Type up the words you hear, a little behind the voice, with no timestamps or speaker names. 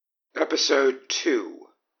Episode 2,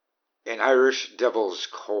 An Irish Devil's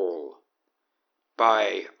Coal,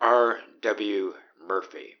 by R. W.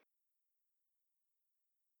 Murphy.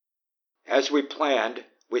 As we planned,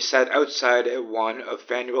 we sat outside at one of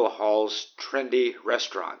Faneuil Hall's trendy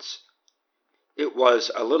restaurants. It was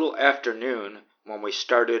a little after noon when we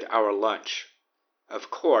started our lunch. Of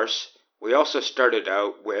course, we also started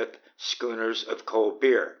out with schooners of cold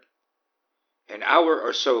beer. An hour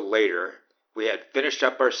or so later, we had finished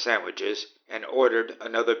up our sandwiches and ordered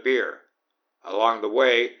another beer. Along the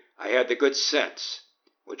way, I had the good sense,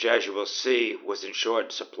 which as you will see was in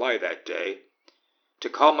short supply that day, to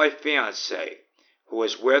call my fiancée, who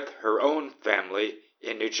was with her own family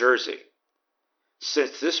in New Jersey.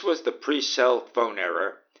 Since this was the pre-cell phone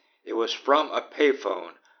era, it was from a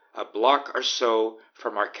payphone a block or so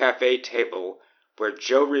from our cafe table where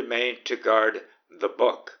Joe remained to guard the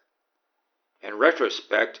book. In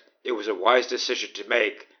retrospect, it was a wise decision to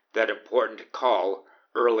make that important call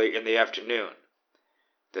early in the afternoon.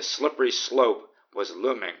 The slippery slope was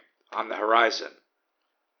looming on the horizon.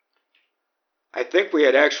 I think we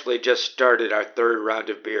had actually just started our third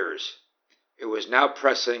round of beers. It was now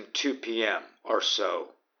pressing 2 p.m. or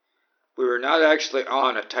so. We were not actually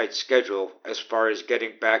on a tight schedule as far as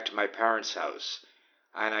getting back to my parents' house,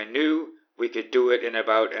 and I knew we could do it in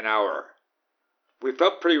about an hour. We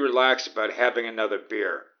felt pretty relaxed about having another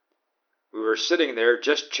beer. We were sitting there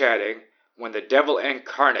just chatting when the devil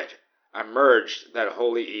incarnate emerged that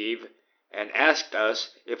holy eve and asked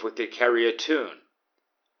us if we could carry a tune.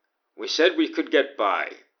 We said we could get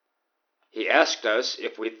by. He asked us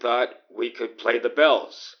if we thought we could play the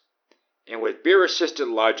bells, and with beer-assisted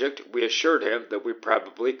logic we assured him that we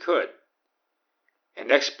probably could. In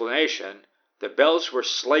explanation, the bells were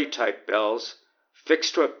sleigh-type bells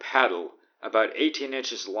fixed to a paddle about 18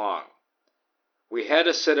 inches long. We had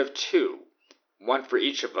a set of 2, one for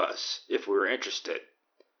each of us, if we were interested.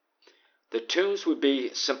 The tunes would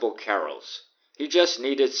be simple carols. He just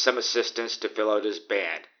needed some assistance to fill out his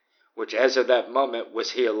band, which as of that moment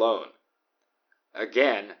was he alone.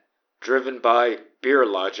 Again, driven by beer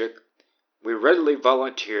logic, we readily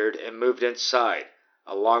volunteered and moved inside,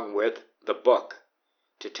 along with the book,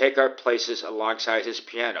 to take our places alongside his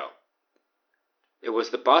piano. It was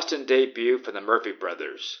the Boston debut for the Murphy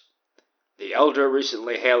brothers, the elder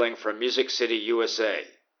recently hailing from Music City, USA.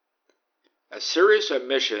 A serious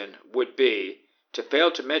omission would be to fail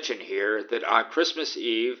to mention here that on Christmas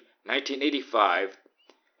Eve, 1985,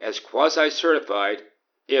 as quasi-certified,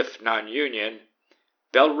 if non-union,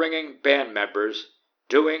 bell-ringing band members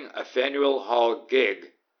doing a Faneuil Hall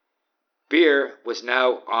gig, beer was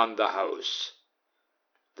now on the house.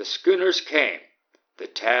 The schooners came, the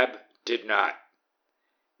tab did not.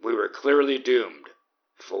 We were clearly doomed,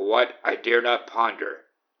 for what I dare not ponder,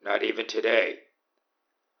 not even today.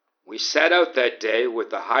 We sat out that day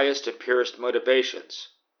with the highest and purest motivations.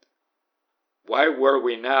 Why were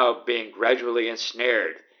we now being gradually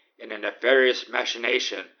ensnared in a nefarious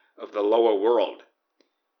machination of the lower world?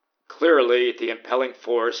 Clearly, the impelling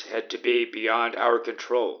force had to be beyond our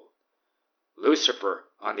control. Lucifer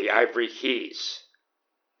on the ivory keys.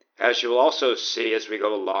 As you will also see as we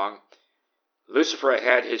go along, Lucifer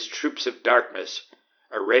had his troops of darkness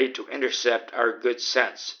arrayed to intercept our good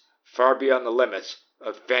sense far beyond the limits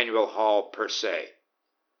of Faneuil Hall per se.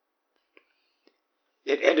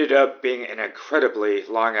 It ended up being an incredibly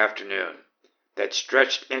long afternoon that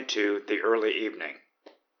stretched into the early evening.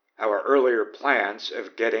 Our earlier plans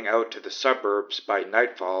of getting out to the suburbs by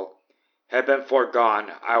nightfall had been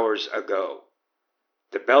foregone hours ago.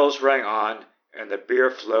 The bells rang on and the beer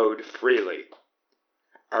flowed freely.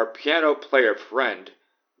 Our piano player friend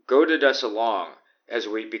goaded us along as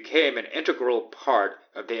we became an integral part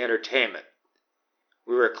of the entertainment.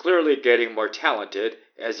 We were clearly getting more talented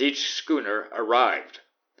as each schooner arrived.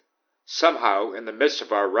 Somehow, in the midst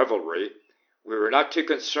of our revelry, we were not too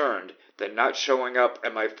concerned that not showing up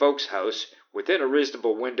at my folks' house within a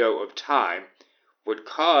reasonable window of time would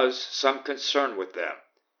cause some concern with them.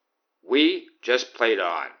 We just played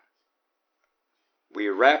on. We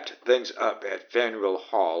wrapped things up at Faneuil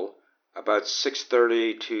Hall about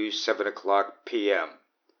 6:30 to 7 o'clock p.m.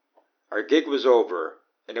 Our gig was over,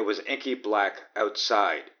 and it was inky black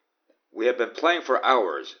outside. We had been playing for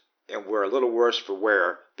hours, and were a little worse for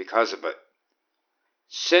wear because of it.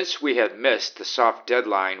 Since we had missed the soft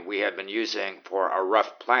deadline we had been using for our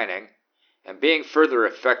rough planning, and being further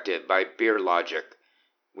affected by beer logic,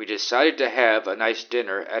 we decided to have a nice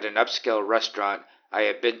dinner at an upscale restaurant I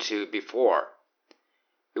had been to before.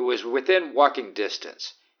 It was within walking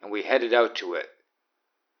distance, and we headed out to it.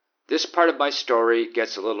 This part of my story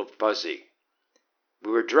gets a little fuzzy.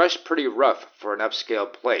 We were dressed pretty rough for an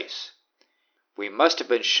upscale place. We must have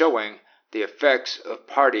been showing the effects of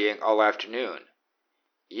partying all afternoon.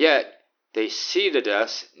 Yet they seated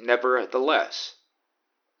us nevertheless,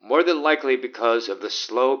 more than likely because of the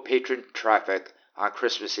slow patron traffic on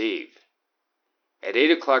Christmas Eve. At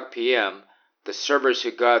 8 o'clock p.m., the servers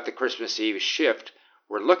who got the Christmas Eve shift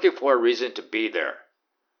were looking for a reason to be there.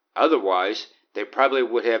 Otherwise, they probably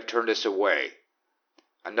would have turned us away.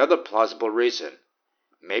 Another plausible reason.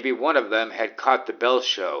 Maybe one of them had caught the bell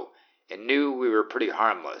show and knew we were pretty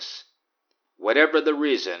harmless. Whatever the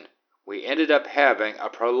reason, we ended up having a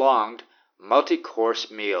prolonged,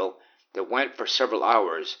 multi-course meal that went for several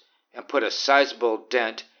hours and put a sizable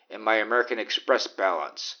dent in my American Express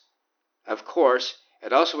balance. Of course,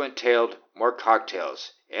 it also entailed more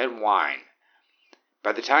cocktails and wine.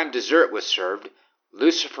 By the time dessert was served,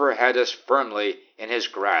 Lucifer had us firmly in his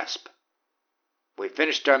grasp. We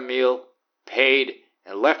finished our meal, paid,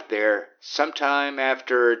 and left there sometime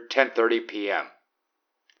after 10:30 p.m.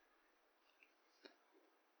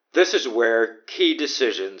 This is where key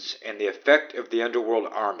decisions and the effect of the Underworld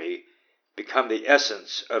Army become the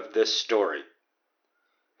essence of this story.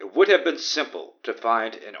 It would have been simple to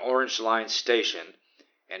find an Orange Line station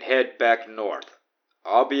and head back north.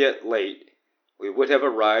 Albeit late, we would have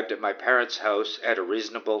arrived at my parents' house at a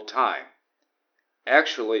reasonable time.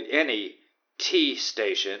 Actually, any T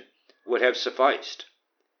station would have sufficed.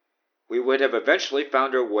 We would have eventually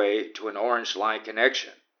found our way to an Orange Line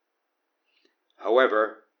connection.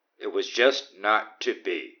 However, it was just not to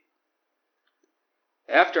be.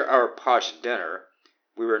 After our posh dinner,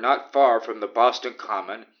 we were not far from the Boston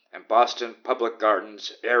Common and Boston Public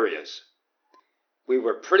Gardens areas. We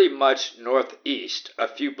were pretty much northeast a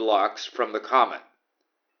few blocks from the Common.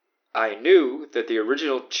 I knew that the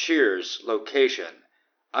original Cheers location,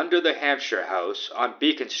 under the Hampshire House on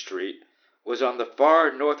Beacon Street, was on the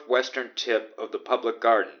far northwestern tip of the Public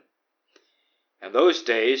Garden. In those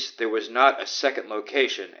days, there was not a second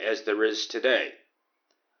location as there is today.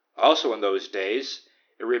 Also in those days,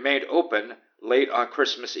 it remained open late on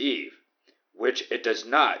Christmas Eve, which it does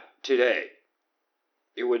not today.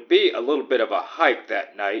 It would be a little bit of a hike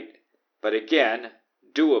that night, but again,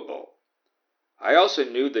 doable. I also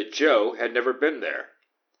knew that Joe had never been there.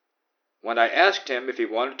 When I asked him if he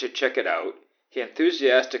wanted to check it out, he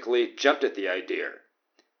enthusiastically jumped at the idea.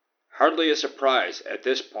 Hardly a surprise at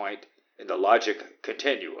this point in the logic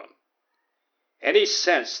continuum. Any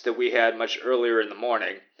sense that we had much earlier in the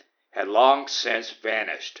morning had long since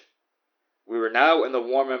vanished. We were now in the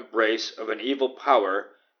warm embrace of an evil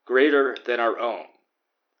power greater than our own,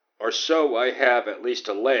 or so I have at least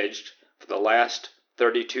alleged for the last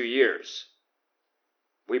 32 years.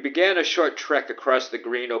 We began a short trek across the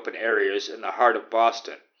green open areas in the heart of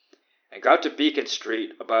Boston, and got to Beacon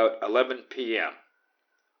Street about 11 p.m.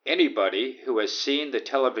 Anybody who has seen the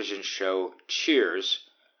television show Cheers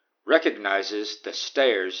recognizes the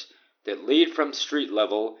stairs that lead from street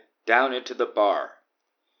level down into the bar.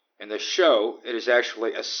 In the show, it is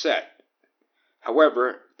actually a set.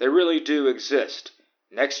 However, they really do exist,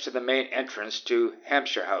 next to the main entrance to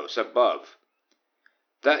Hampshire House above.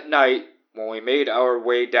 That night, when we made our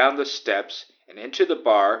way down the steps and into the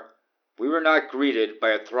bar, we were not greeted by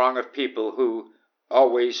a throng of people who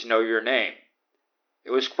always know your name.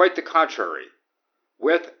 It was quite the contrary.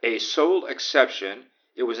 With a sole exception,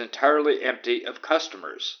 it was entirely empty of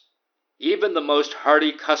customers. Even the most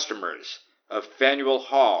hardy customers of Faneuil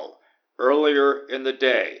Hall earlier in the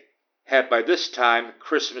day had by this time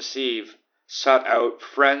Christmas Eve sought out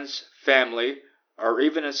friends, family, or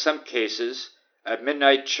even in some cases a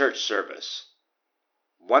midnight church service.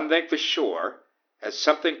 One thing for sure, at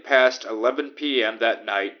something past 11 p.m. that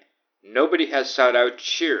night, nobody had sought out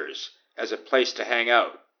Cheers as a place to hang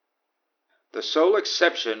out. The sole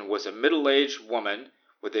exception was a middle-aged woman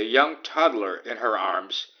with a young toddler in her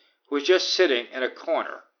arms who was just sitting in a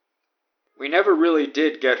corner. We never really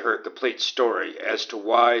did get her complete story as to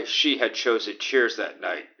why she had chosen Cheers that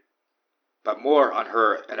night, but more on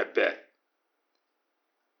her in a bit.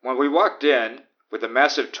 When we walked in, with the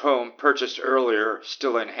massive tome purchased earlier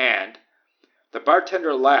still in hand, the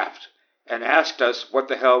bartender laughed and asked us what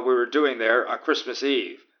the hell we were doing there on Christmas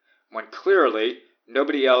Eve, when clearly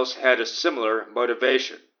nobody else had a similar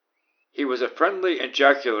motivation. He was a friendly and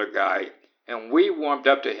jocular guy, and we warmed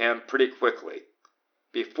up to him pretty quickly.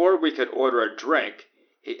 Before we could order a drink,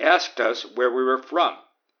 he asked us where we were from.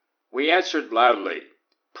 We answered loudly,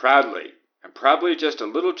 proudly, and probably just a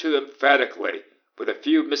little too emphatically, with a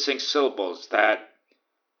few missing syllables, that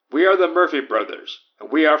we are the Murphy brothers,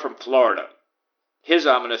 and we are from Florida. His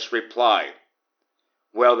ominous reply,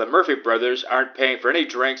 well, the Murphy brothers aren't paying for any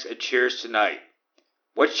drinks at Cheers tonight.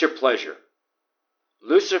 What's your pleasure?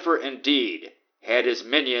 Lucifer indeed had his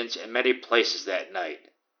minions in many places that night.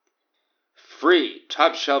 Free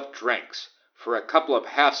top-shelf drinks for a couple of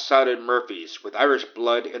half-sodden Murphys with Irish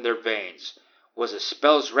blood in their veins was a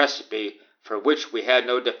spell's recipe for which we had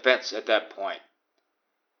no defense at that point.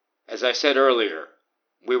 As I said earlier,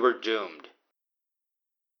 we were doomed.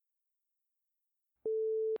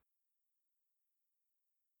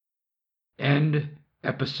 End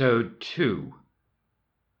Episode 2.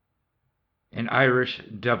 An Irish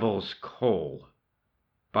Devil's Coal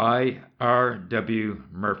by R. W.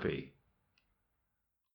 Murphy.